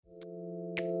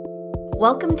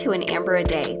Welcome to An Amber a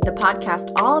Day, the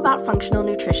podcast all about functional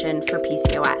nutrition for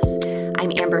PCOS.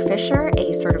 I'm Amber Fisher,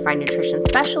 a certified nutrition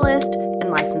specialist and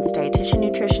licensed dietitian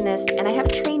nutritionist, and I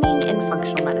have training in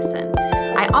functional medicine.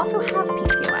 I also have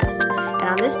PCOS, and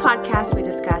on this podcast we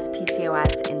discuss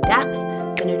PCOS in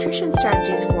depth, the nutrition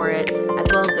strategies for it, as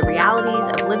well as the realities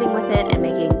of living with it and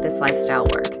making this lifestyle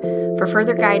work. For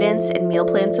further guidance and meal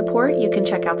plan support, you can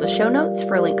check out the show notes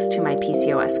for links to my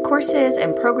PCOS courses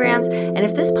and programs. And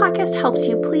if this podcast helps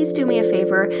you, please do me a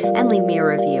favor and leave me a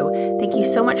review. Thank you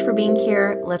so much for being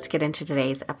here. Let's get into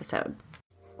today's episode.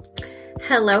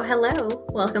 Hello.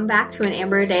 Welcome back to An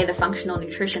Amber a Day, the Functional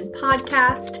Nutrition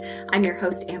Podcast. I'm your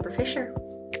host, Amber Fisher.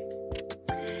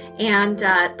 And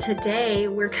today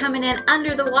we're coming in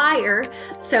under the wire.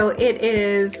 So it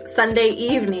is Sunday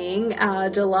evening,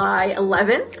 July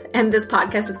 11th, and this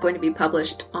podcast is going to be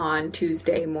published on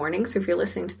Tuesday morning. So if you're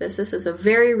listening to this is a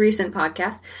very recent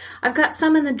podcast. I've got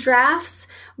some in the drafts,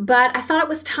 but I thought it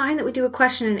was time that we do a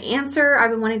question and answer. I've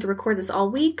been wanting to record this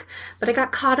all week, but I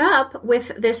got caught up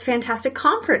with this fantastic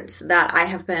conference that I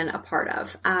have been a part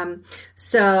of.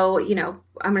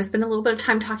 I'm going to spend a little bit of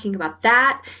time talking about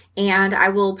that, and I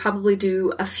will probably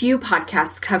do a few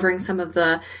podcasts covering some of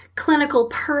the clinical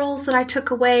pearls that I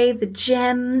took away, the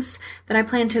gems that I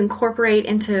plan to incorporate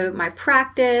into my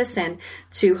practice and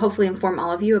to hopefully inform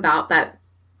all of you about. But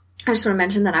I just want to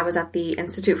mention that I was at the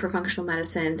Institute for Functional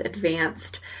Medicine's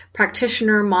Advanced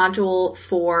Practitioner module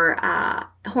for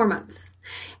hormones,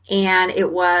 and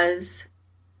it was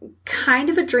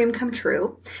kind of a dream come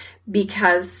true.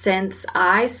 Because since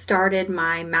I started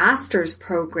my master's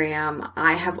program,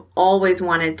 I have always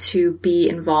wanted to be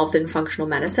involved in functional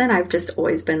medicine. I've just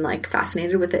always been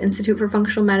fascinated with the Institute for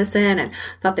Functional Medicine and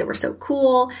thought they were so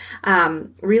cool.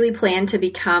 Really planned to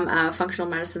become a functional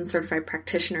medicine certified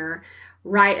practitioner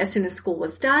right as soon as school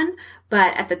was done.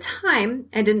 But at the time,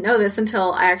 I didn't know this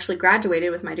until I actually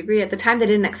graduated with my degree. At the time, they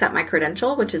didn't accept my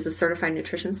credential, which is a certified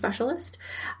nutrition specialist.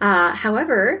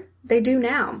 However, they do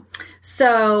now.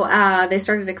 So they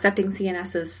started accepting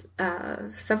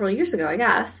CNSs several years ago, I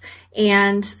guess.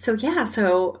 And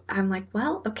so I'm like,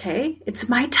 well, okay, it's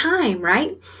my time,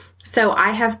 right? So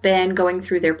I have been going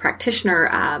through their practitioner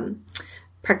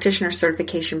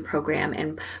certification program.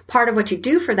 And part of what you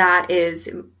do for that is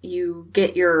you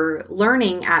get your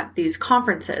learning at these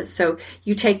conferences. So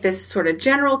you take this sort of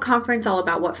general conference all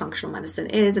about what functional medicine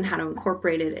is and how to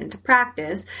incorporate it into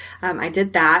practice. I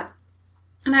did that.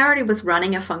 And I already was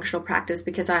running a functional practice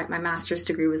because my master's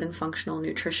degree was in functional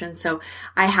nutrition. So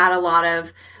I had a lot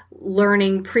of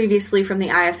learning previously from the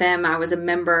IFM. I was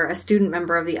a student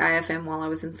member of the IFM while I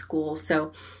was in school.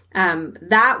 So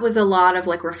that was a lot of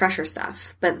refresher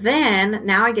stuff. But then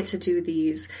now I get to do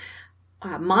these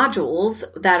modules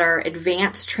that are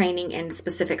advanced training in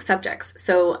specific subjects.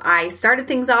 So I started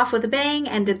things off with a bang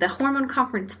and did the hormone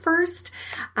conference first.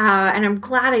 And I'm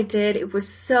glad I did. It was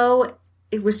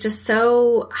just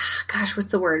so, what's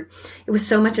the word? It was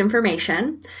so much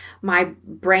information. My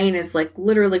brain is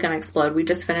literally going to explode. We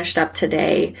just finished up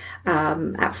today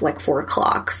at 4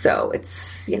 o'clock. So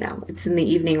it's in the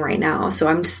evening right now. So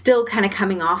I'm still kind of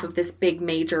coming off of this big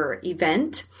major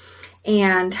event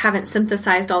and haven't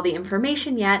synthesized all the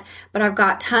information yet, but I've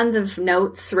got tons of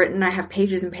notes written. I have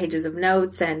pages and pages of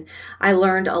notes, and I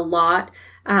learned a lot.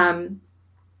 The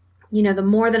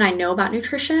more that I know about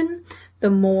nutrition, the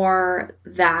more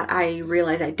that I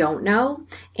realize I don't know.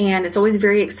 And it's always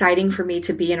very exciting for me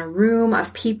to be in a room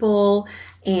of people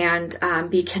and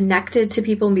be connected to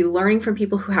people and be learning from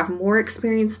people who have more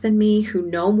experience than me, who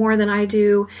know more than I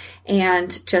do,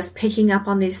 and just picking up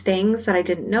on these things that I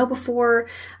didn't know before.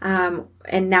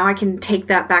 And now I can take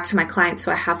that back to my clients.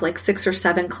 So I have 6 or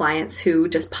 7 clients who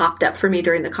just popped up for me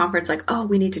during the conference, oh,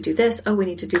 we need to do this. Oh, we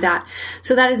need to do that.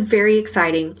 So that is very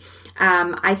exciting.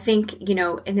 I think,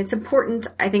 and it's important,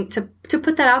 I think, to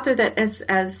put that out there that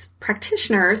as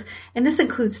practitioners, and this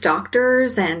includes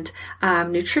doctors and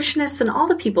nutritionists and all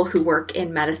the people who work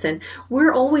in medicine,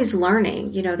 we're always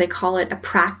learning. They call it a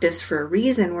practice for a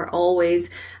reason. We're always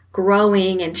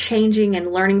growing and changing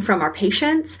and learning from our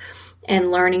patients and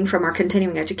learning from our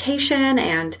continuing education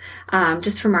and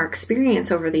just from our experience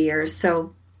over the years.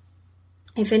 So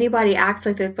if anybody acts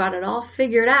like they've got it all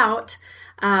figured out,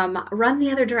 run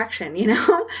the other direction,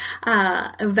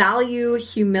 value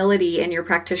humility in your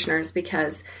practitioners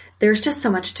because there's just so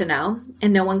much to know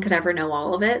and no one could ever know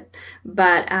all of it.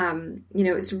 But,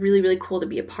 it's really, really cool to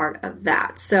be a part of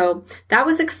that. So that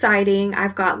was exciting.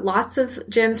 I've got lots of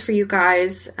gems for you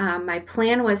guys. My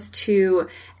plan was to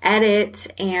edit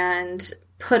and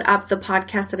put up the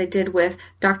podcast that I did with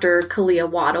Dr. Kalia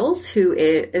Waddles, who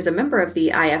is a member of the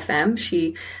IFM.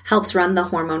 She helps run the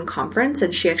hormone conference,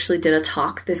 and she actually did a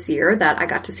talk this year that I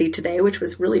got to see today, which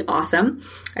was really awesome.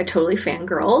 I totally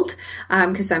fangirled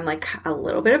because I'm like a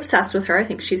little bit obsessed with her. I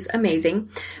think she's amazing.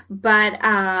 But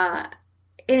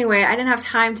anyway, I didn't have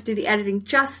time to do the editing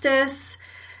justice.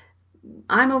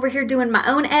 I'm over here doing my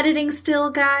own editing still,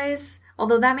 guys,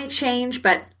 although that may change,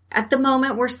 but at the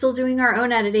moment, we're still doing our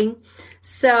own editing.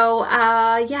 So,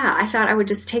 I thought I would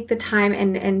just take the time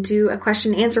and do a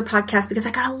question and answer podcast because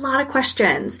I got a lot of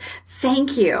questions.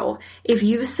 Thank you. If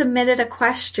you submitted a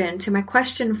question to my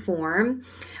question form,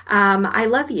 I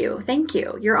love you. Thank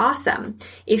you. You're awesome.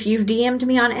 If you've DM'd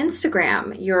me on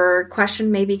Instagram, your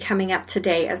question may be coming up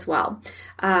today as well.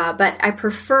 But I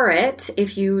prefer it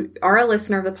if you are a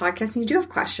listener of the podcast and you do have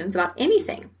questions about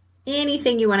anything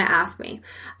you want to ask me.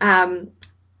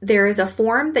 There is a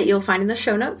form that you'll find in the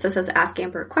show notes that says Ask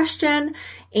Amber a Question,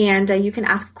 and you can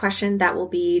ask a question that will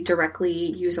be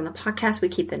directly used on the podcast. We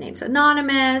keep the names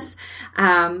anonymous,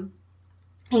 and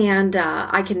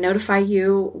I can notify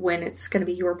you when it's going to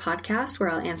be your podcast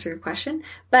where I'll answer your question.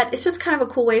 But it's just kind of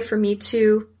a cool way for me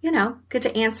to, get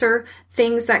to answer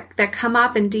things that come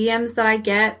up in DMs that I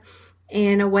get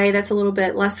in a way that's a little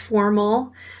bit less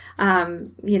formal.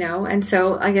 And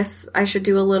so I guess I should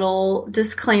do a little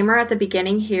disclaimer at the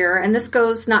beginning here. And this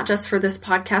goes not just for this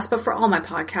podcast, but for all my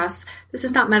podcasts. This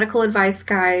is not medical advice,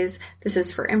 guys. This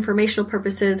is for informational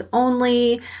purposes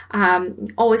only.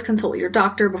 Always consult with your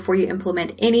doctor before you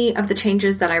implement any of the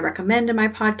changes that I recommend in my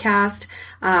podcast.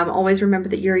 Always remember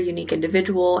that you're a unique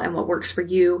individual and what works for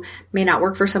you may not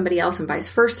work for somebody else and vice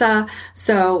versa.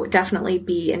 So definitely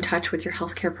be in touch with your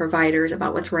healthcare providers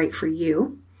about what's right for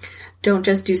you. Don't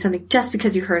just do something just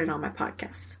because you heard it on my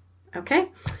podcast. Okay?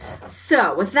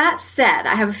 So with that said,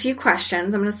 I have a few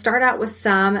questions. I'm going to start out with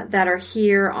some that are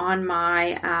here on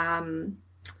my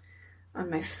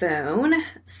phone.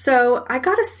 So I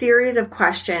got a series of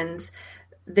questions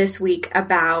this week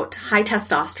about high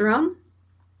testosterone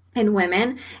in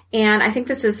women. And I think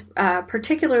this is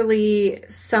particularly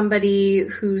somebody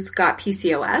who's got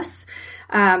PCOS.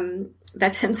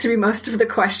 That tends to be most of the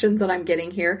questions that I'm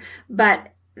getting here. But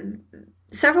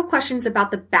several questions about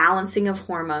the balancing of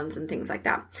hormones and things like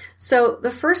that. So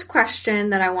the first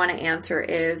question that I want to answer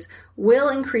is, will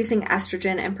increasing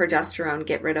estrogen and progesterone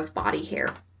get rid of body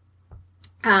hair?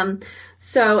 And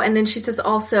then she says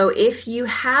also, if you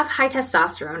have high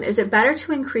testosterone, is it better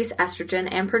to increase estrogen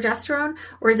and progesterone,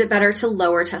 or is it better to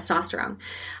lower testosterone?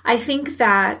 I think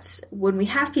that when we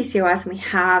have PCOS and we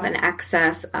have an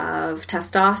excess of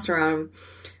testosterone,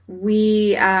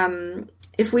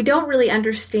 if we don't really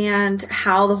understand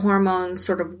how the hormones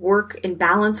sort of work in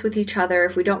balance with each other,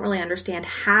 if we don't really understand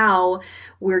how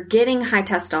we're getting high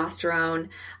testosterone,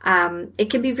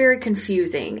 it can be very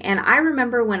confusing. And I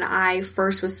remember when I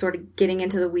first was sort of getting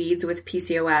into the weeds with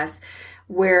PCOS,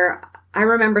 where I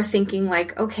remember thinking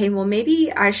like, okay, well,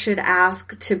 maybe I should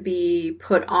ask to be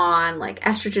put on like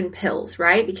estrogen pills,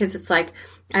 right? Because it's like,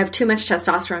 I have too much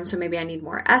testosterone, so maybe I need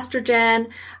more estrogen.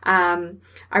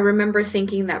 I remember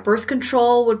thinking that birth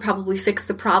control would probably fix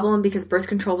the problem because birth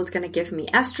control was going to give me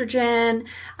estrogen.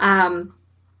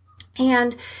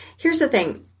 And here's the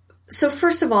thing. So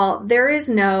first of all, there is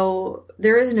no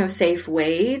safe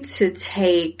way to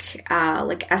take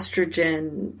like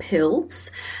estrogen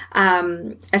pills.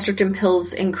 Estrogen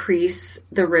pills increase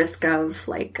the risk of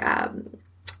like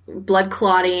blood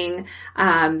clotting.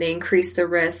 They increase the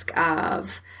risk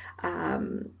of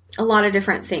a lot of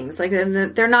different things. Like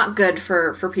they're not good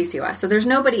for PCOS. So there's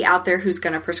nobody out there who's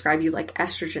going to prescribe you like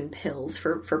estrogen pills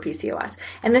for PCOS.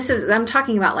 And I'm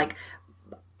talking about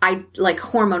like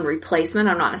hormone replacement.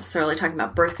 I'm not necessarily talking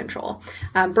about birth control.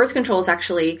 Birth control is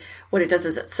actually, what it does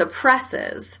is it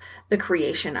suppresses the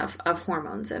creation of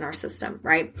hormones in our system,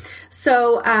 right?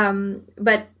 So,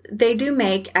 but they do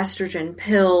make estrogen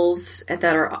pills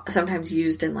that are sometimes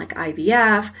used in like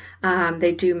IVF.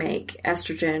 They do make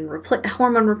estrogen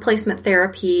hormone replacement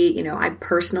therapy. You know, I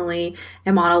personally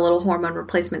am on a little hormone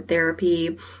replacement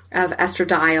therapy of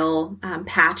estradiol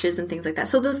patches and things like that.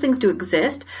 So those things do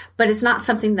exist, but it's not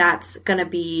something that's going to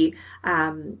be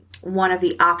one of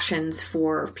the options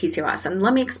for PCOS. And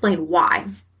let me explain why.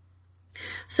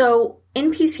 So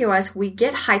in PCOS, we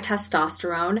get high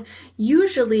testosterone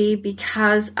usually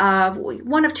because of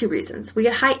one of two reasons. We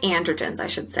get high androgens, I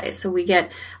should say. So we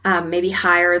get maybe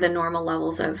higher than normal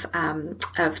levels of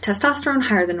testosterone,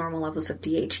 higher than normal levels of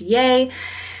DHEA.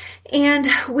 And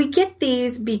we get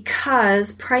these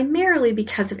primarily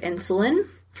because of insulin.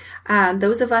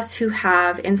 Those of us who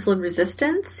have insulin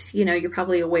resistance, you're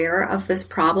probably aware of this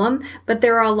problem, but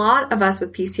there are a lot of us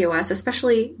with PCOS,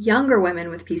 especially younger women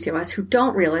with PCOS, who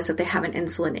don't realize that they have an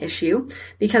insulin issue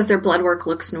because their blood work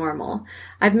looks normal.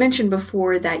 I've mentioned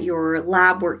before that your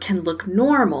lab work can look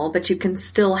normal, but you can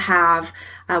still have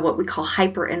what we call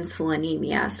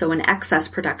hyperinsulinemia, so an excess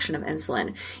production of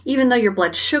insulin. Even though your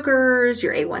blood sugars,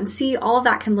 your A1C, all of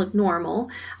that can look normal,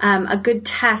 a good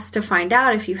test to find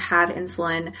out if you have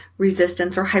insulin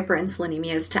resistance or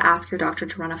hyperinsulinemia is to ask your doctor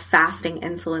to run a fasting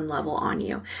insulin level on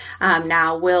you.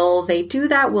 Now, will they do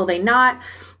that? Will they not?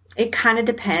 It kind of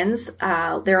depends.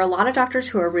 There are a lot of doctors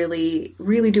who are really,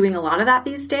 really doing a lot of that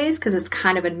these days because it's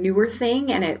kind of a newer thing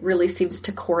and it really seems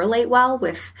to correlate well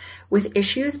with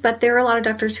issues. But there are a lot of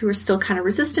doctors who are still kind of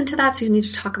resistant to that. So you need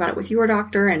to talk about it with your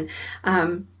doctor and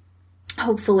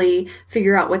hopefully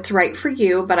figure out what's right for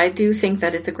you. But I do think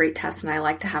that it's a great test and I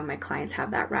like to have my clients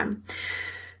have that run.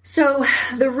 So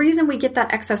the reason we get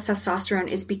that excess testosterone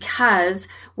is because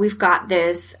we've got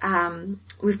this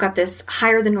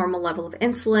higher than normal level of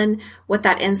insulin. What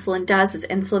that insulin does is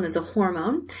insulin is a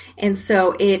hormone. And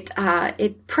so it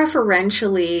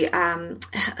preferentially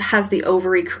has the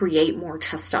ovary create more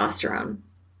testosterone.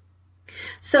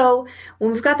 So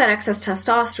when we've got that excess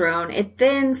testosterone, it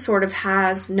then sort of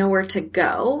has nowhere to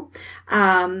go.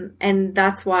 And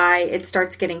that's why it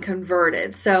starts getting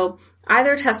converted. So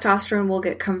either testosterone will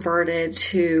get converted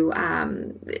to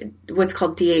what's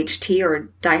called DHT or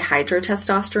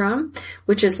dihydrotestosterone,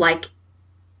 which is like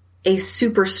a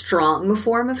super strong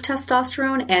form of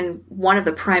testosterone and one of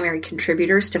the primary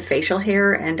contributors to facial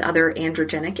hair and other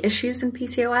androgenic issues in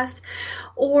PCOS.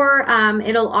 Or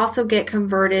it'll also get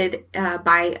converted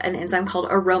by an enzyme called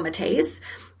aromatase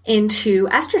into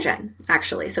estrogen,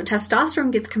 actually. So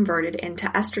testosterone gets converted into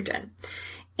estrogen.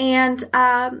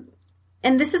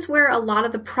 And this is where a lot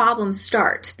of the problems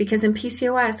start because in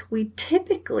PCOS, we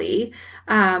typically,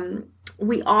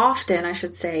 we often, I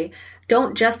should say,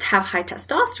 don't just have high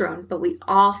testosterone, but we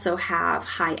also have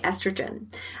high estrogen.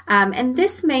 And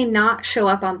this may not show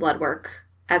up on blood work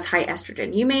as high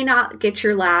estrogen. You may not get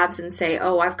your labs and say,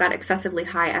 oh, I've got excessively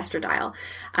high estradiol.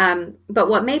 But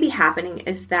what may be happening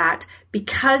is that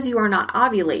because you are not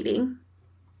ovulating,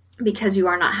 because you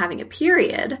are not having a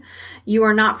period, you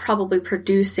are not probably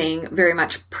producing very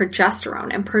much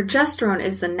progesterone. And progesterone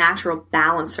is the natural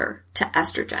balancer to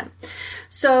estrogen.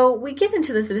 So we get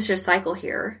into this vicious cycle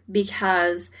here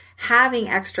because having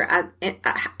extra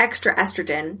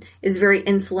estrogen is very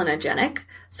insulinogenic.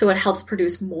 So it helps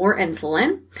produce more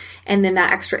insulin. And then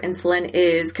that extra insulin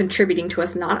is contributing to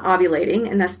us not ovulating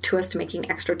and thus to us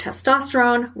making extra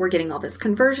testosterone. We're getting all this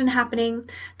conversion happening.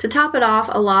 To top it off,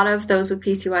 a lot of those with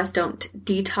PCOS don't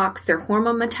detox their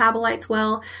hormone metabolites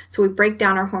well. So we break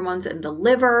down our hormones in the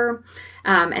liver,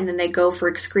 and then they go for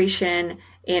excretion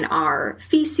in our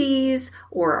feces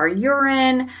or our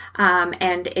urine.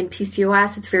 And in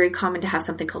PCOS, it's very common to have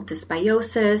something called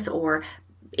dysbiosis or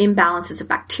imbalances of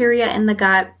bacteria in the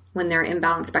gut. When there are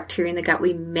imbalanced bacteria in the gut,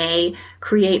 we may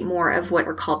create more of what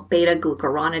are called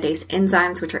beta-glucuronidase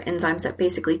enzymes, which are enzymes that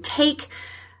basically take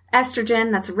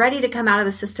estrogen that's ready to come out of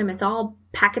the system. It's all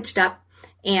packaged up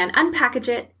and unpackage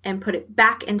it and put it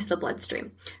back into the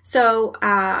bloodstream. So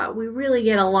we really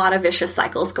get a lot of vicious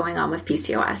cycles going on with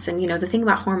PCOS. And, the thing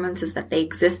about hormones is that they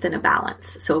exist in a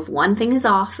balance. So if one thing is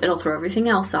off, it'll throw everything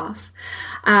else off.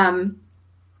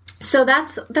 So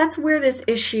that's where this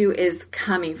issue is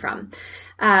coming from.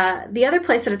 The other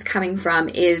place that it's coming from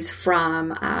is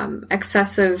from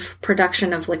excessive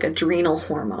production of like adrenal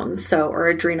hormones.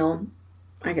 I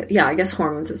guess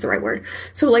hormones is the right word.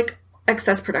 So like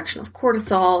excess production of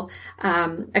cortisol,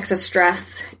 excess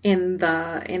stress in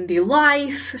the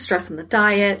life, stress in the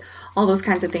diet, all those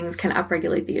kinds of things can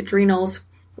upregulate the adrenals,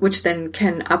 which then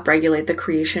can upregulate the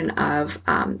creation of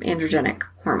androgenic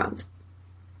hormones.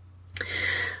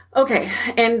 Okay,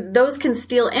 and those can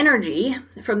steal energy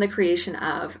from the creation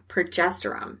of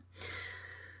progesterone.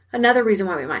 Another reason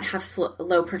why we might have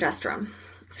low progesterone.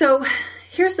 So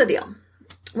here's the deal.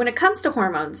 When it comes to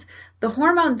hormones, the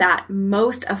hormone that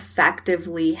most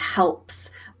effectively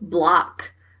helps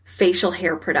block facial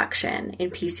hair production in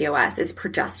PCOS is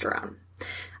progesterone.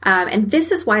 And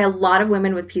this is why a lot of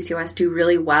women with PCOS do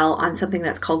really well on something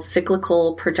that's called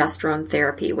cyclical progesterone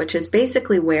therapy, which is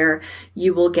basically where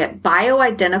you will get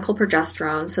bioidentical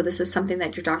progesterone. So this is something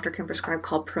that your doctor can prescribe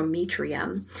called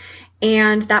Prometrium.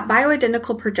 And that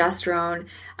bioidentical progesterone,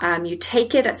 you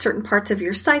take it at certain parts of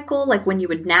your cycle, like when you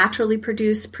would naturally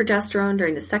produce progesterone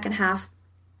during the second half.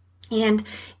 And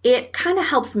it kind of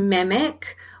helps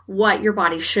mimic what your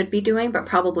body should be doing, but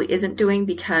probably isn't doing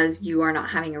because you are not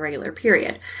having a regular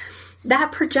period.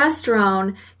 that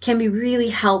progesterone can be really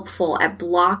helpful at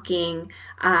blocking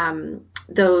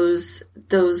those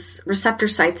receptor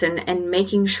sites and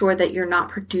making sure that you're not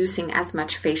producing as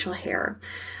much facial hair.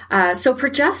 So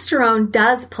progesterone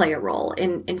does play a role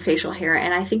in facial hair,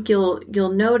 and I think you'll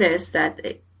notice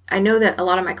that. I know that a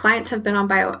lot of my clients have been on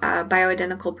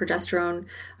bioidentical progesterone,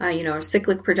 or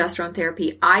cyclic progesterone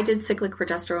therapy. I did cyclic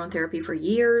progesterone therapy for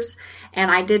years, and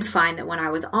I did find that when I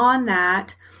was on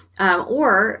that,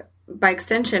 or by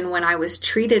extension, when I was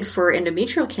treated for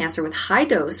endometrial cancer with high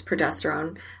dose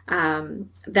progesterone,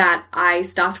 that I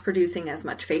stopped producing as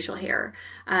much facial hair.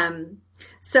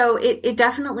 So it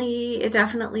definitely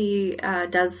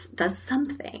does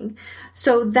something.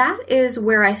 So that is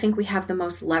where I think we have the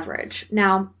most leverage.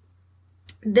 Now,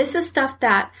 this is stuff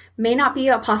that may not be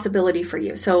a possibility for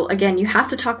you. So again, you have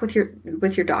to talk with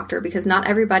your doctor, because not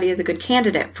everybody is a good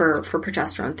candidate for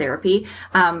progesterone therapy,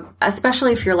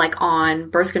 especially if you're like on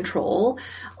birth control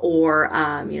or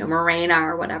Mirena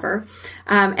or whatever.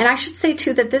 And I should say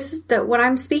too that what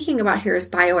I'm speaking about here is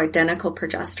bioidentical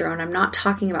progesterone. I'm not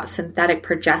talking about synthetic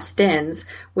progestins,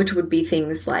 which would be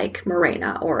things like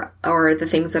Mirena or the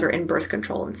things that are in birth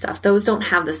control and stuff. Those don't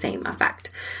have the same effect.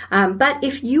 But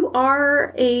if you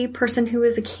are a person who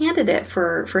is a candidate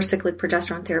for cyclic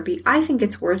progesterone therapy, I think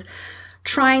it's worth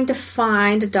trying to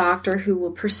find a doctor who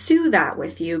will pursue that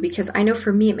with you, because I know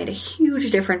for me it made a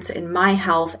huge difference in my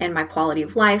health and my quality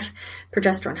of life.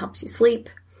 Progesterone helps you sleep.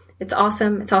 It's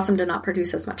awesome. It's awesome to not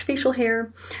produce as much facial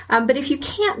hair. But if you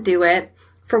can't do it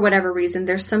for whatever reason,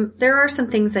 there are some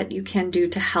things that you can do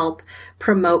to help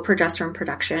promote progesterone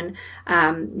production.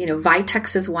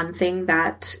 Vitex is one thing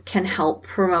that can help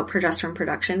promote progesterone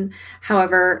production.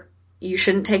 However, you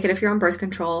shouldn't take it if you're on birth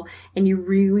control, and you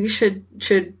really should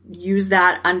use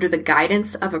that under the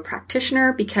guidance of a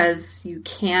practitioner, because you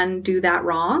can do that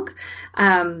wrong.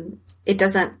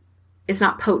 It's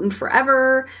not potent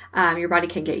forever. Your body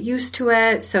can get used to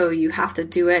it, so you have to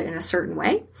do it in a certain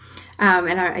way.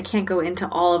 And I can't go into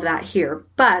all of that here,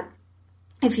 but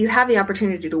if you have the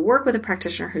opportunity to work with a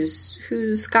practitioner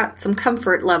who's got some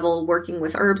comfort level working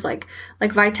with herbs like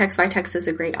Vitex is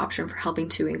a great option for helping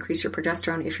to increase your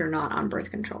progesterone if you're not on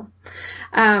birth control.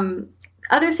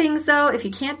 Other things though, if you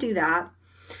can't do that,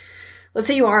 let's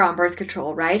say you are on birth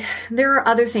control, right? There are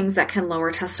other things that can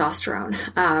lower testosterone.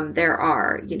 There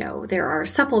are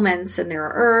supplements and there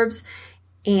are herbs.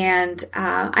 And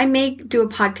I may do a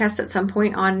podcast at some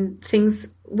point on things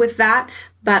with that,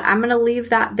 but I'm going to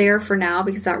leave that there for now,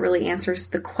 because that really answers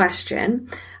the question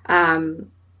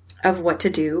of what to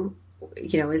do.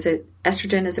 Is it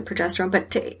estrogen? Is it progesterone?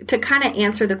 But to kind of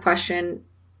answer the question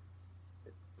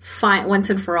once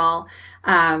and for all,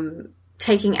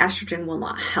 taking estrogen will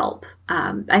not help.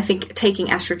 I think taking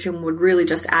estrogen would really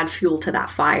just add fuel to that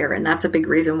fire, and that's a big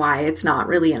reason why it's not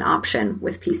really an option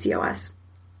with PCOS.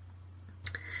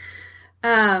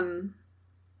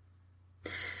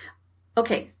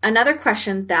 Okay, another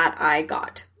question that I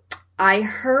got. I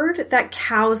heard that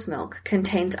cow's milk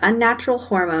contains unnatural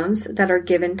hormones that are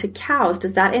given to cows.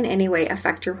 Does that in any way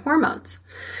affect your hormones?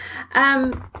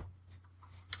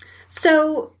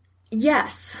 So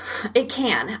yes, it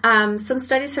can. Some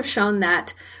studies have shown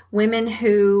that women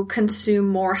who consume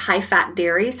more high-fat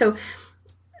dairy, so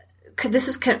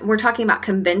we're talking about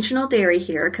conventional dairy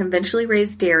here, conventionally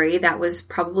raised dairy that was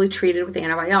probably treated with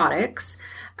antibiotics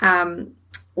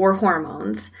or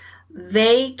hormones.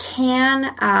 They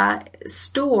can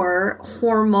store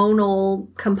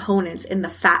hormonal components in the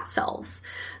fat cells.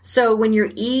 So when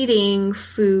you're eating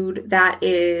food that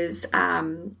is,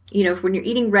 when you're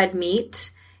eating red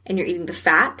meat and you're eating the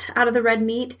fat out of the red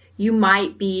meat, you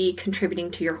might be contributing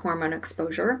to your hormone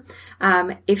exposure.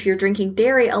 If you're drinking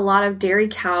dairy, a lot of dairy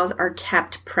cows are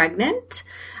kept pregnant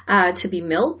to be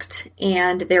milked,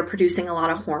 and they're producing a lot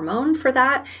of hormone for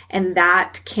that, and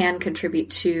that can contribute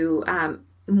to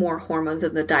more hormones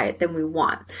in the diet than we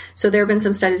want. So there have been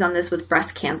some studies on this with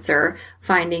breast cancer,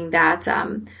 finding that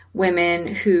women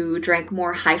who drank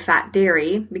more high-fat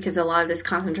dairy, because a lot of this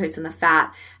concentrates in the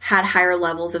fat, had higher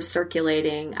levels of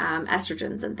circulating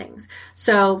estrogens and things.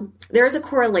 So there's a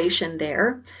correlation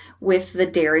there with the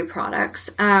dairy products.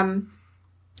 And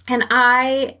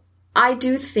I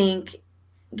do think,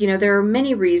 there are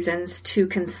many reasons to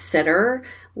consider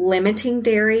limiting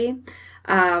dairy.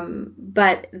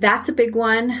 But that's a big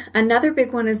one. Another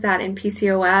big one is that in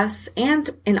PCOS and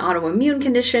in autoimmune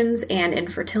conditions and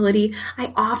infertility,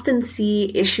 I often see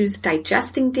issues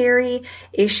digesting dairy,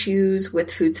 issues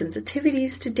with food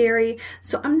sensitivities to dairy.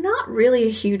 So I'm not really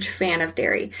a huge fan of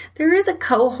dairy. There is a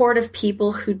cohort of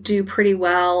people who do pretty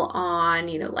well on,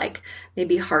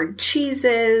 maybe hard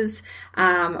cheeses,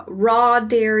 Raw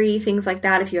dairy, things like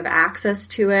that, if you have access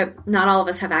to it. Not all of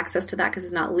us have access to that because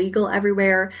it's not legal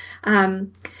everywhere.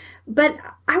 But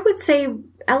I would say,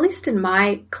 at least in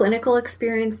my clinical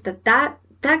experience,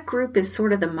 that group is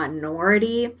sort of the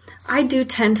minority. I do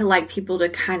tend to like people to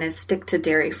kind of stick to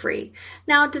dairy-free.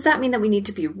 Now, does that mean that we need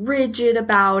to be rigid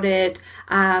about it?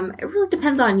 It really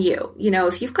depends on you. You know,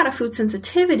 if you've got a food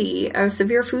sensitivity, a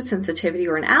severe food sensitivity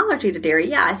or an allergy to dairy,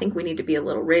 yeah, I think we need to be a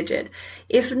little rigid.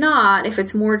 If not, if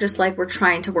it's more just like we're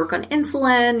trying to work on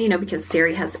insulin, you know, because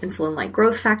dairy has insulin-like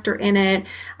growth factor in it,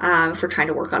 if we're trying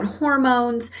to work on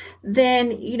hormones,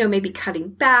 then, you know, maybe cutting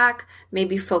back,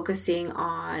 maybe focusing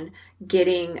on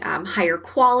getting higher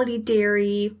quality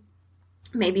dairy,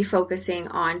 maybe focusing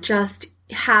on just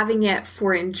having it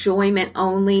for enjoyment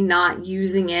only, not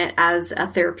using it as a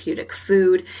therapeutic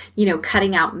food, you know,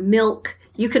 cutting out milk.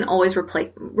 You can always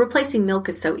replacing milk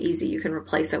is so easy. You can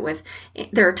replace it with,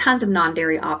 there are tons of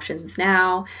non-dairy options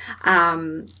now.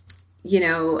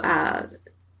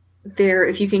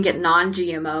 If you can get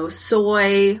non-GMO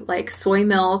soy, like soy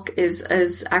milk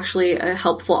is actually a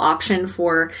helpful option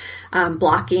for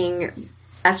blocking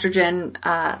estrogen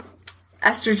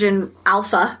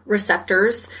alpha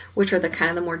receptors, which are the kind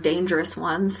of the more dangerous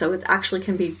ones. So it actually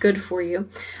can be good for you.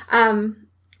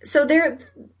 So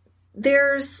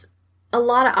there's a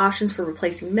lot of options for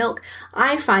replacing milk.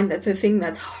 I find that the thing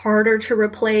that's harder to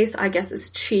replace, I guess, is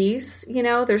cheese. You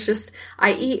know,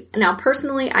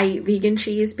 personally, I eat vegan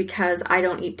cheese because I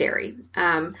don't eat dairy.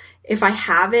 If I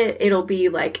have it, it'll be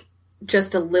like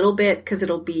just a little bit because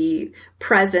it'll be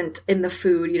present in the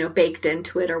food, you know, baked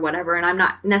into it or whatever. And I'm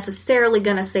not necessarily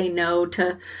going to say no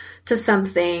to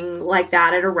something like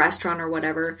that at a restaurant or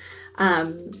whatever.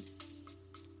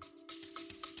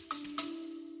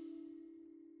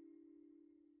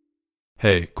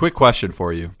 Hey, quick question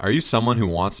for you. Are you someone who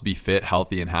wants to be fit,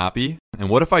 healthy, and happy? And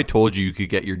what if I told you could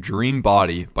get your dream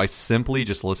body by simply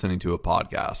just listening to a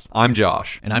podcast? I'm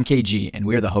Josh. And I'm KG, and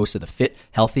we're the hosts of the Fit,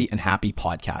 Healthy, and Happy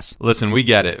podcast. Listen, we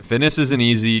get it. Fitness isn't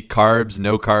easy. Carbs,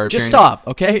 no carbs. Just stop,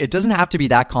 okay? It doesn't have to be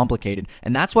that complicated.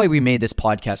 And that's why we made this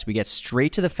podcast. We get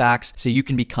straight to the facts so you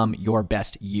can become your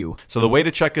best you. So the way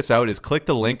to check us out is click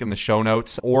the link in the show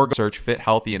notes or search Fit,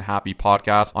 Healthy, and Happy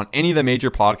podcast on any of the major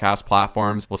podcast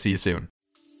platforms. We'll see you soon.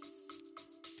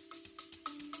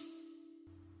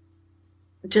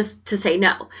 Just to say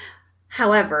no.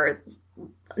 However,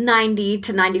 90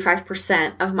 to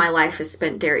 95% of my life is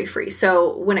spent dairy free.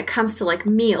 So when it comes to like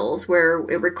meals where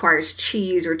it requires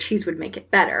cheese or cheese would make it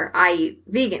better, I eat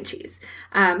vegan cheese.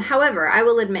 However, I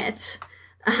will admit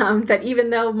that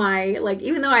even though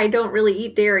I don't really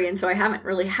eat dairy and so I haven't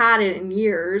really had it in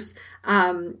years,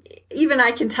 even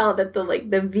I can tell that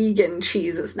the vegan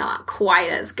cheese is not quite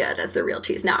as good as the real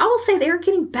cheese. Now, I will say they are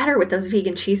getting better with those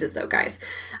vegan cheeses though, guys.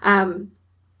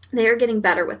 They are getting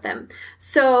better with them.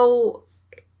 So,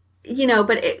 you know,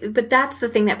 but that's the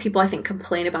thing that people I think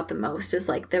complain about the most is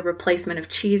like the replacement of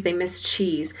cheese. They miss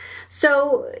cheese.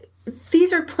 So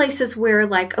these are places where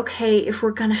like, okay, if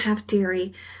we're going to have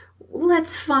dairy,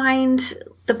 let's find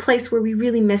the place where we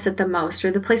really miss it the most,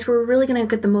 or the place where we're really going to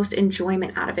get the most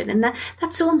enjoyment out of it. And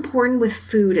that's so important with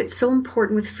food. It's so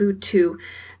important with food to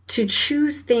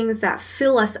choose things that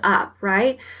fill us up,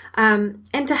 right? And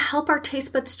to help our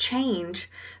taste buds change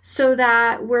so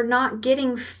that we're not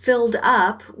getting filled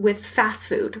up with fast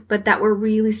food, but that we're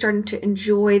really starting to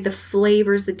enjoy the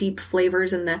flavors, the deep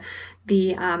flavors, and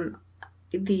the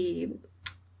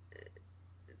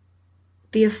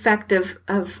effect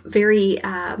of very,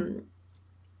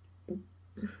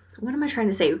 what am I trying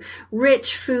to say?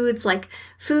 Rich foods, like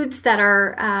foods that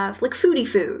are like foodie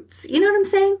foods. You know what I'm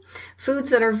saying? Foods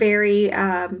that are very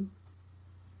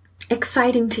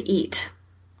exciting to eat,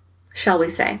 shall we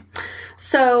say.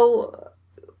 So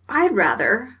I'd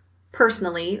rather,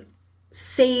 personally,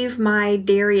 save my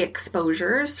dairy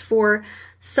exposures for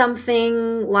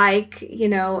something like, you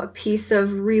know, a piece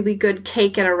of really good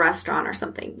cake at a restaurant or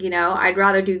something. You know, I'd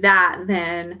rather do that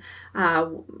than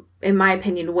in my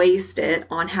opinion, waste it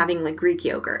on having like Greek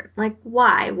yogurt. Like,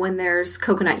 why? When there's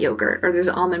coconut yogurt or there's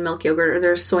almond milk yogurt or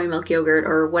there's soy milk yogurt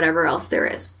or whatever else there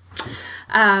is.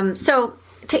 So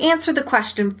to answer the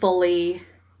question fully,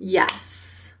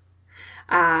 yes.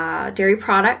 Dairy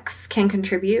products can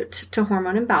contribute to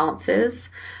hormone imbalances.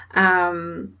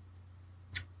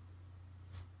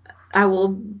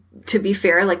 To be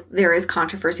fair, like there is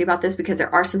controversy about this because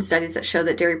there are some studies that show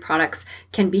that dairy products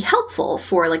can be helpful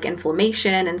for like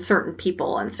inflammation in certain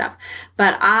people and stuff.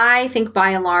 But I think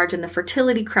by and large in the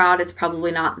fertility crowd, it's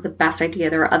probably not the best idea.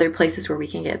 There are other places where we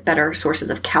can get better sources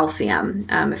of calcium,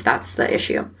 if that's the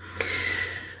issue.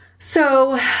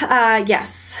 So,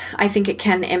 yes, I think it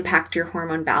can impact your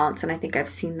hormone balance, and I think I've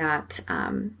seen that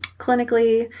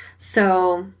clinically.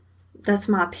 So that's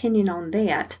my opinion on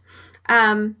that.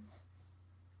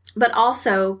 But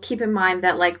also keep in mind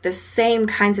that like the same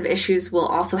kinds of issues will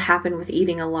also happen with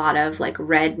eating a lot of like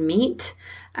red meat,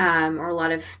 or a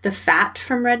lot of the fat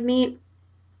from red meat.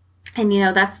 And,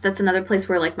 that's another place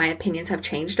where like my opinions have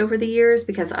changed over the years,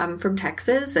 because I'm from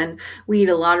Texas and we eat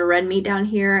a lot of red meat down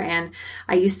here. And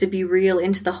I used to be real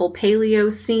into the whole paleo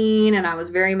scene, and I was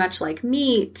very much like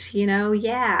meat,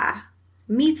 yeah,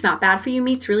 meat's not bad for you.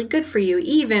 Meat's really good for you.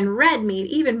 Even red meat,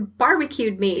 even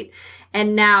barbecued meat.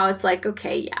 And now it's like,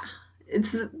 okay, yeah,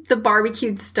 it's the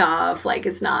barbecued stuff. Like,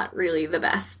 it's not really the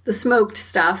best. The smoked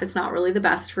stuff is not really the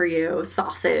best for you.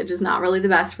 Sausage is not really the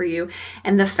best for you.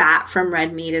 And the fat from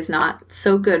red meat is not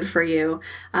so good for you,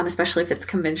 especially if it's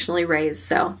conventionally raised.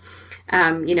 So,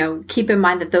 keep in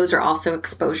mind that those are also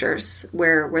exposures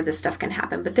where this stuff can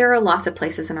happen. But there are lots of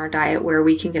places in our diet where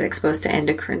we can get exposed to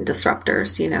endocrine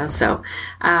disruptors,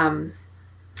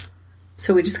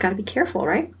 so we just got to be careful,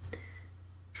 right?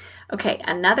 Okay,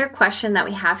 another question that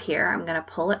we have here, I'm going to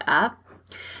pull it up.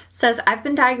 Says, I've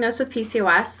been diagnosed with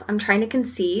PCOS. I'm trying to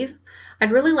conceive.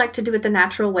 I'd really like to do it the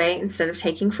natural way instead of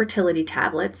taking fertility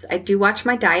tablets. I do watch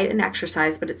my diet and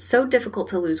exercise, but it's so difficult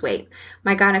to lose weight.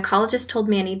 My gynecologist told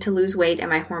me I need to lose weight and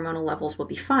my hormonal levels will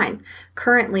be fine.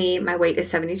 Currently, my weight is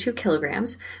 72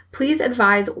 kilograms. Please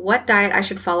advise what diet I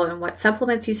should follow and what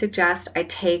supplements you suggest I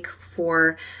take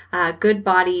for good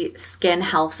body, skin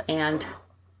health, and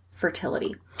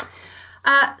fertility.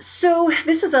 So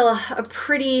this is a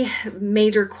pretty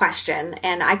major question,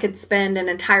 and I could spend an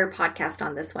entire podcast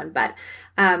on this one, but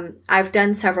I've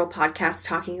done several podcasts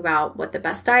talking about what the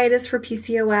best diet is for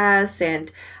PCOS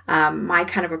and my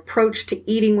kind of approach to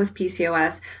eating with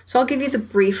PCOS. So I'll give you the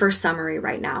briefer summary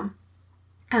right now.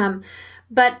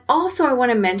 But also I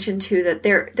want to mention too that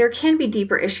there can be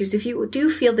deeper issues. If you do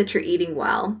feel that you're eating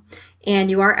well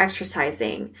and you are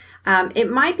exercising,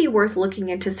 it might be worth looking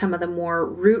into some of the more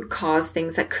root cause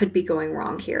things that could be going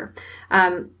wrong here.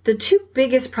 The two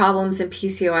biggest problems in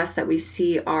PCOS that we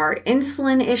see are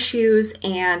insulin issues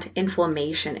and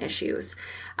inflammation issues.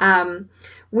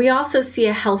 We also see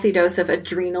a healthy dose of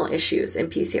adrenal issues in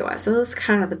PCOS. So those are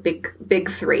kind of the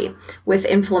big three, with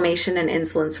inflammation and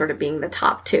insulin sort of being the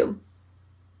top two.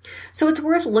 So it's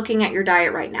worth looking at your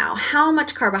diet right now. How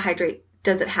much carbohydrate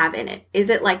does it have in it?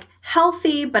 Is it like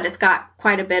healthy, but it's got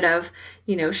quite a bit of,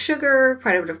 sugar,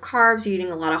 quite a bit of carbs? You're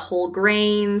eating a lot of whole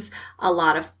grains, a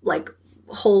lot of like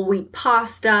whole wheat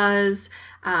pastas,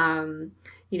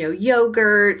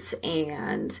 yogurts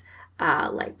and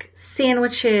like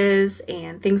sandwiches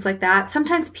and things like that.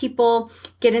 Sometimes people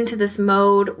get into this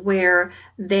mode where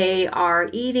they are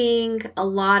eating a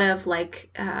lot of like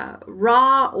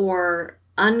raw or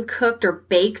uncooked or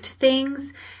baked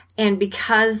things. And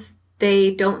because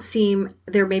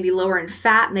they're maybe lower in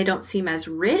fat and they don't seem as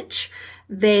rich,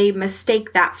 they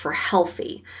mistake that for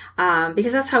healthy.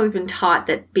 Because that's how we've been taught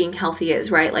that being healthy is,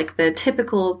 right? Like the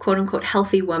typical quote unquote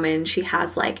healthy woman, she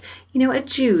has like, a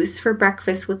juice for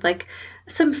breakfast with like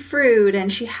some fruit,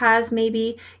 and she has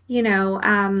maybe,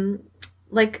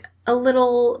 like a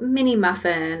little mini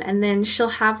muffin, and then she'll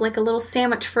have like a little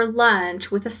sandwich for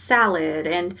lunch with a salad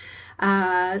and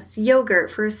yogurt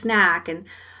for a snack and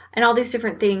all these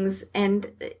different things.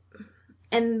 And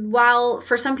while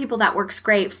for some people that works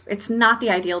great, it's not the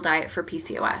ideal diet for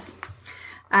PCOS.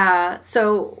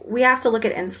 So we have to look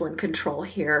at insulin control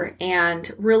here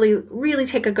and really, really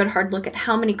take a good hard look at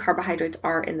how many carbohydrates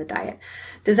are in the diet.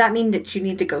 Does that mean that you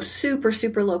need to go super,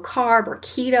 super low carb or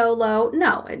keto low?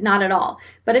 No, not at all.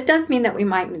 But it does mean that we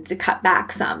might need to cut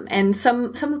back some. And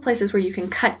some of the places where you can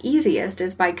cut easiest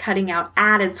is by cutting out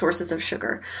added sources of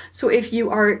sugar. So if you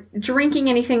are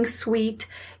drinking anything sweet,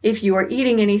 if you are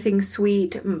eating anything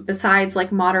sweet besides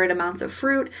like moderate amounts of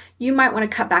fruit, you might want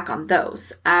to cut back on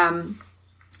those.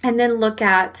 And then look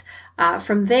at,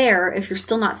 from there, if you're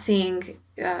still not seeing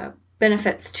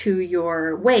benefits to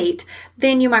your weight,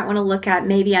 then you might want to look at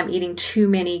maybe I'm eating too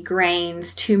many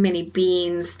grains, too many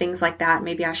beans, things like that.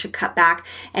 Maybe I should cut back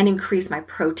and increase my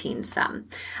protein some.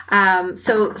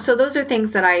 So those are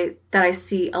things that I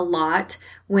see a lot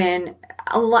when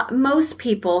most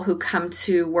people who come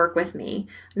to work with me,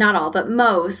 not all, but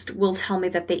most, will tell me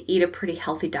that they eat a pretty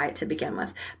healthy diet to begin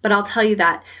with. But I'll tell you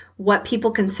that what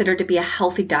people consider to be a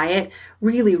healthy diet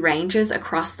really ranges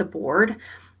across the board.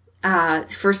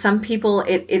 For some people,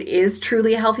 it is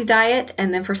truly a healthy diet.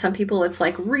 And then for some people, it's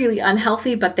like really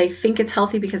unhealthy, but they think it's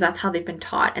healthy because that's how they've been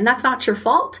taught. And that's not your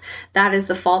fault. That is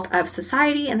the fault of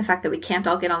society and the fact that we can't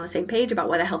all get on the same page about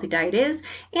what a healthy diet is.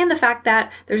 And the fact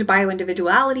that there's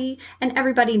bio-individuality and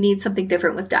everybody needs something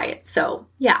different with diet. So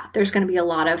yeah, there's going to be a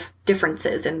lot of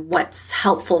differences in what's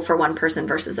helpful for one person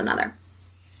versus another.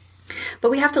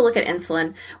 But we have to look at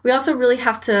insulin. We also really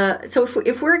have to, so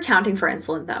if we're accounting for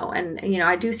insulin though, and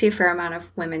I do see a fair amount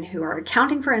of women who are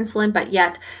accounting for insulin, but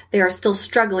yet they are still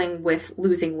struggling with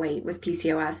losing weight with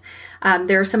PCOS.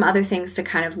 There are some other things to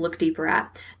kind of look deeper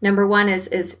at. Number one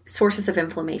is sources of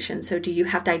inflammation. So do you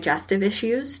have digestive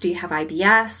issues? Do you have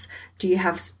IBS? Do you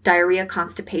have diarrhea,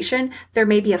 constipation? There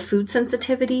may be a food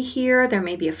sensitivity here. There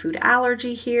may be a food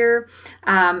allergy here.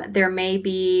 There may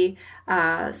be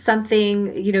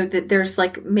something, that there's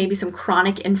like maybe some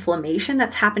chronic inflammation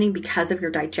that's happening because of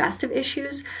your digestive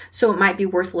issues. So it might be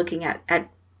worth looking at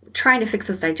trying to fix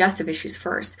those digestive issues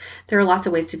first. There are lots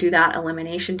of ways to do that.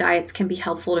 Elimination diets can be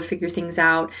helpful to figure things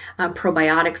out.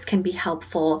 Probiotics can be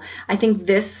helpful. I think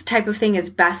this type of thing is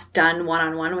best done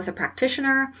one-on-one with a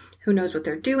practitioner who knows what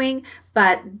they're doing,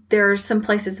 but there are some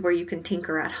places where you can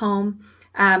tinker at home.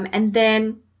 And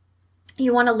then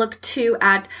you want to look too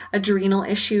at adrenal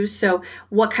issues. So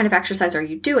what kind of exercise are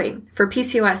you doing? For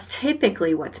PCOS,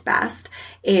 typically what's best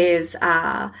is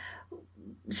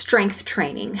strength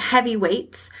training, heavy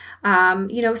weights,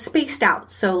 spaced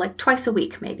out. So like twice a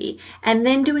week maybe, and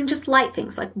then doing just light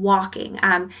things like walking.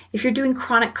 If you're doing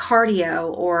chronic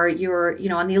cardio or you're,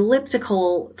 on the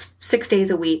elliptical 6 days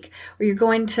a week, or you're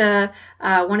going to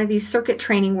one of these circuit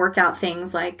training workout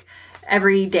things like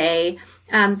every day,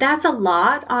 that's a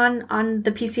lot on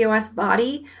the PCOS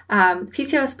body.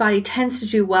 PCOS body tends to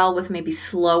do well with maybe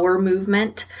slower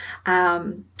movement,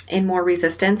 and more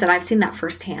resistance. And I've seen that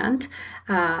firsthand.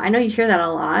 I know you hear that a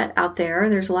lot out there.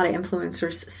 There's a lot of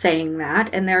influencers saying that,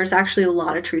 and there's actually a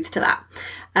lot of truth to that.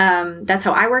 That's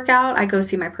how I work out. I go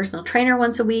see my personal trainer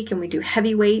once a week and we do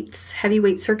heavyweight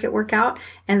circuit workout.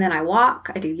 And then I walk,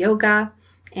 I do yoga,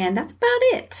 and that's about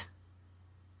it.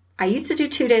 I used to do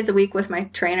 2 days a week with my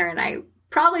trainer, and I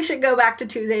probably should go back to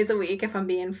 2 days a week if I'm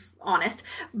being honest.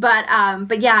 But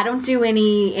yeah, I don't do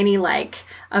any like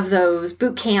of those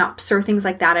boot camps or things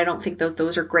like that. I don't think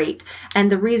those are great.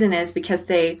 And the reason is because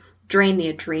they drain the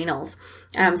adrenals.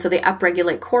 So they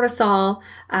upregulate cortisol,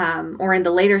 or in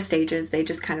the later stages, they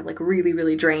just kind of like really,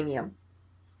 really drain you.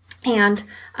 And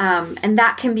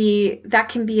that can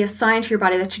be a sign to your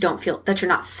body that you don't feel, that you're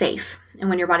not safe. And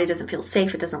when your body doesn't feel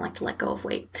safe, it doesn't like to let go of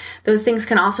weight. Those things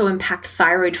can also impact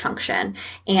thyroid function.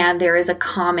 And there is a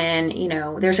common,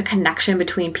 there's a connection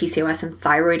between PCOS and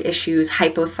thyroid issues,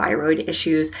 hypothyroid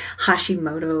issues,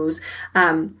 Hashimoto's.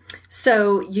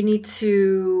 So you need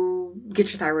to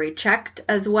get your thyroid checked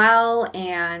as well.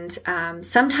 And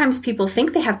sometimes people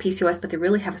think they have PCOS, but they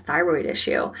really have a thyroid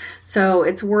issue. So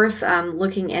it's worth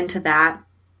looking into that.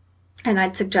 And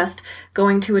I'd suggest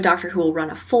going to a doctor who will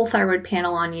run a full thyroid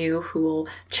panel on you, who will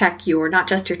check not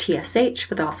just your TSH,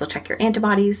 but they'll also check your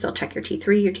antibodies. They'll check your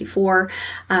T3, your T4.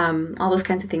 All those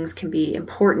kinds of things can be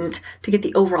important to get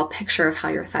the overall picture of how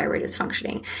your thyroid is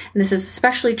functioning. And this is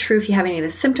especially true if you have any of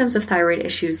the symptoms of thyroid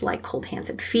issues like cold hands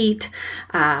and feet,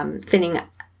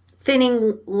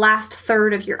 thinning last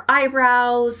third of your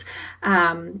eyebrows,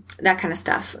 that kind of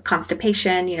stuff,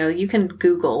 constipation. You can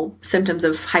Google symptoms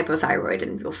of hypothyroid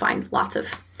and you'll find lots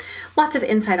of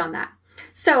insight on that.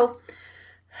 So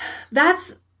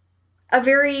that's a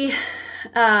very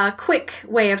quick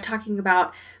way of talking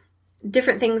about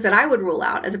different things that I would rule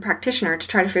out as a practitioner to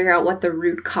try to figure out what the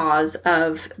root cause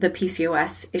of the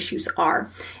PCOS issues are.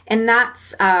 And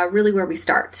that's really where we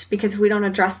start, because if we don't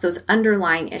address those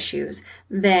underlying issues,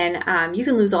 then you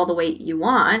can lose all the weight you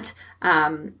want,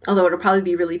 although it'll probably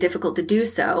be really difficult to do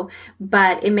so,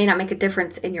 but it may not make a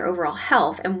difference in your overall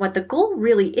health. And what the goal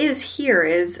really is here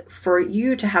is for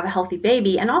you to have a healthy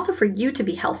baby and also for you to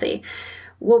be healthy.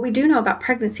 What we do know about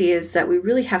pregnancy is that we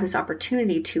really have this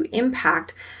opportunity to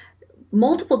impact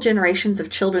multiple generations of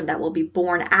children that will be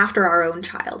born after our own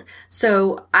child.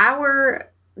 So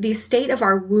the state of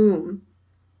our womb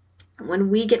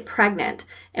when we get pregnant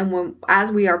and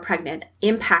as we are pregnant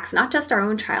impacts not just our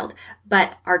own child,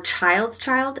 but our child's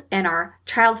child and our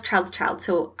child's child's child.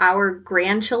 So our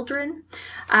grandchildren,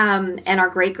 and our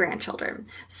great-grandchildren.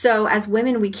 So as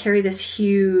women, we carry this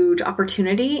huge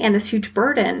opportunity and this huge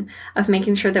burden of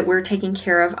making sure that we're taking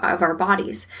care of our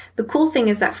bodies. The cool thing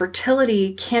is that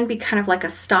fertility can be kind of like a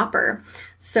stopper.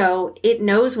 So it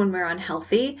knows when we're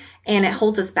unhealthy and it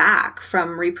holds us back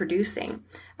from reproducing.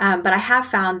 But I have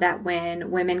found that when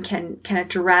women can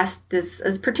address this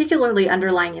as particularly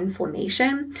underlying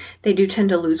inflammation, they do tend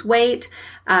to lose weight.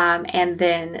 And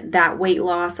then that weight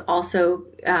loss also,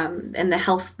 and the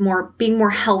health being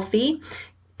more healthy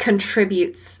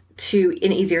contributes to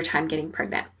an easier time getting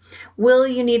pregnant. Will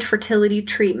you need fertility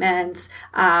treatments?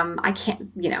 I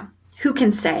can't, who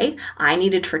can say? I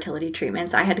needed fertility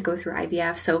treatments. I had to go through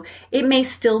IVF. So it may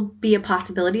still be a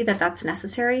possibility that that's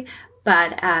necessary.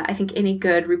 But I think any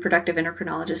good reproductive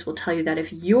endocrinologist will tell you that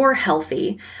if you're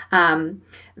healthy,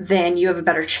 then you have a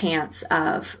better chance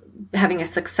of having a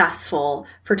successful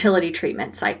fertility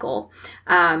treatment cycle.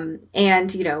 And,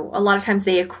 a lot of times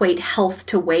they equate health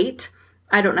to weight.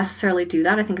 I don't necessarily do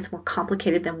that. I think it's more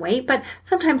complicated than weight, but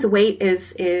sometimes weight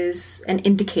is an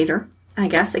indicator. I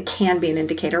guess it can be an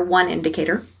indicator, one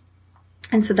indicator.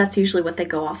 And so that's usually what they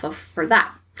go off of for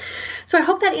that. So I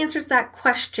hope that answers that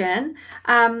question.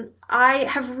 I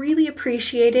have really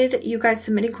appreciated you guys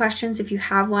submitting questions. If you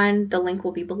have one, the link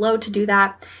will be below to do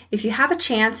that. If you have a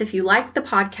chance, if you like the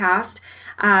podcast,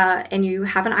 and you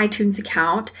have an iTunes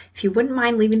account, if you wouldn't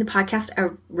mind leaving the podcast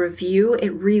a review, it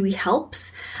really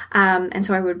helps. And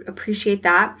so I would appreciate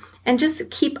that. And just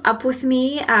keep up with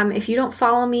me. If you don't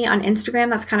follow me on Instagram,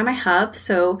 that's kind of my hub.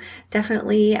 So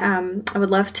definitely, I would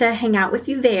love to hang out with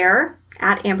you there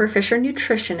at Amber Fisher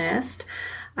Nutritionist.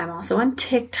 I'm also on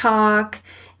TikTok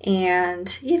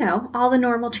and, all the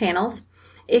normal channels.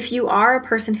 If you are a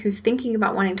person who's thinking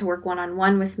about wanting to work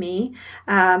one-on-one with me,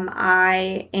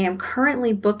 I am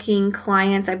currently booking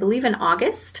clients, I believe in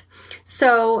August.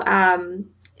 So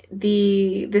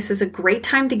this is a great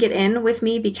time to get in with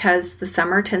me because the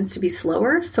summer tends to be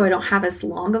slower. So I don't have as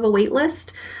long of a wait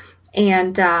list.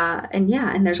 And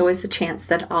there's always the chance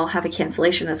that I'll have a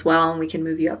cancellation as well and we can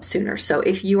move you up sooner. So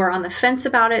if you are on the fence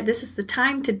about it, this is the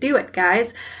time to do it,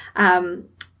 guys.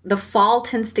 The fall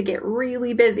tends to get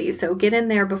really busy, so get in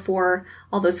there before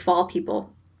all those fall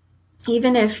people.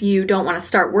 Even if you don't want to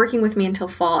start working with me until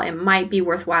fall, it might be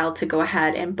worthwhile to go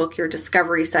ahead and book your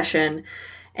discovery session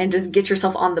and just get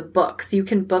yourself on the books. You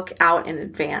can book out in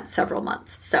advance several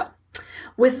months. So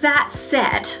with that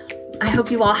said, I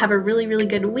hope you all have a really, really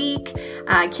good week.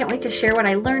 I can't wait to share what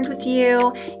I learned with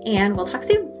you, and we'll talk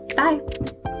soon. Bye.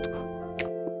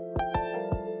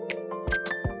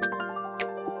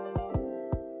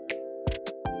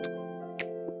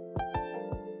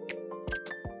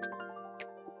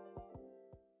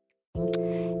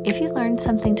 If you learned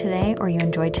something today or you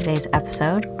enjoyed today's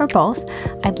episode, or both,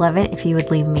 I'd love it if you would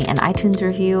leave me an iTunes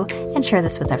review and share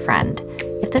this with a friend.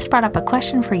 If this brought up a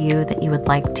question for you that you would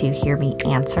like to hear me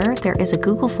answer, there is a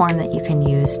Google form that you can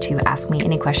use to ask me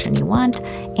any question you want,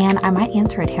 and I might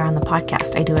answer it here on the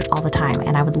podcast. I do it all the time,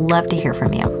 and I would love to hear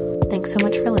from you. Thanks so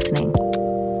much for listening.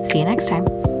 See you next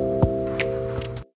time.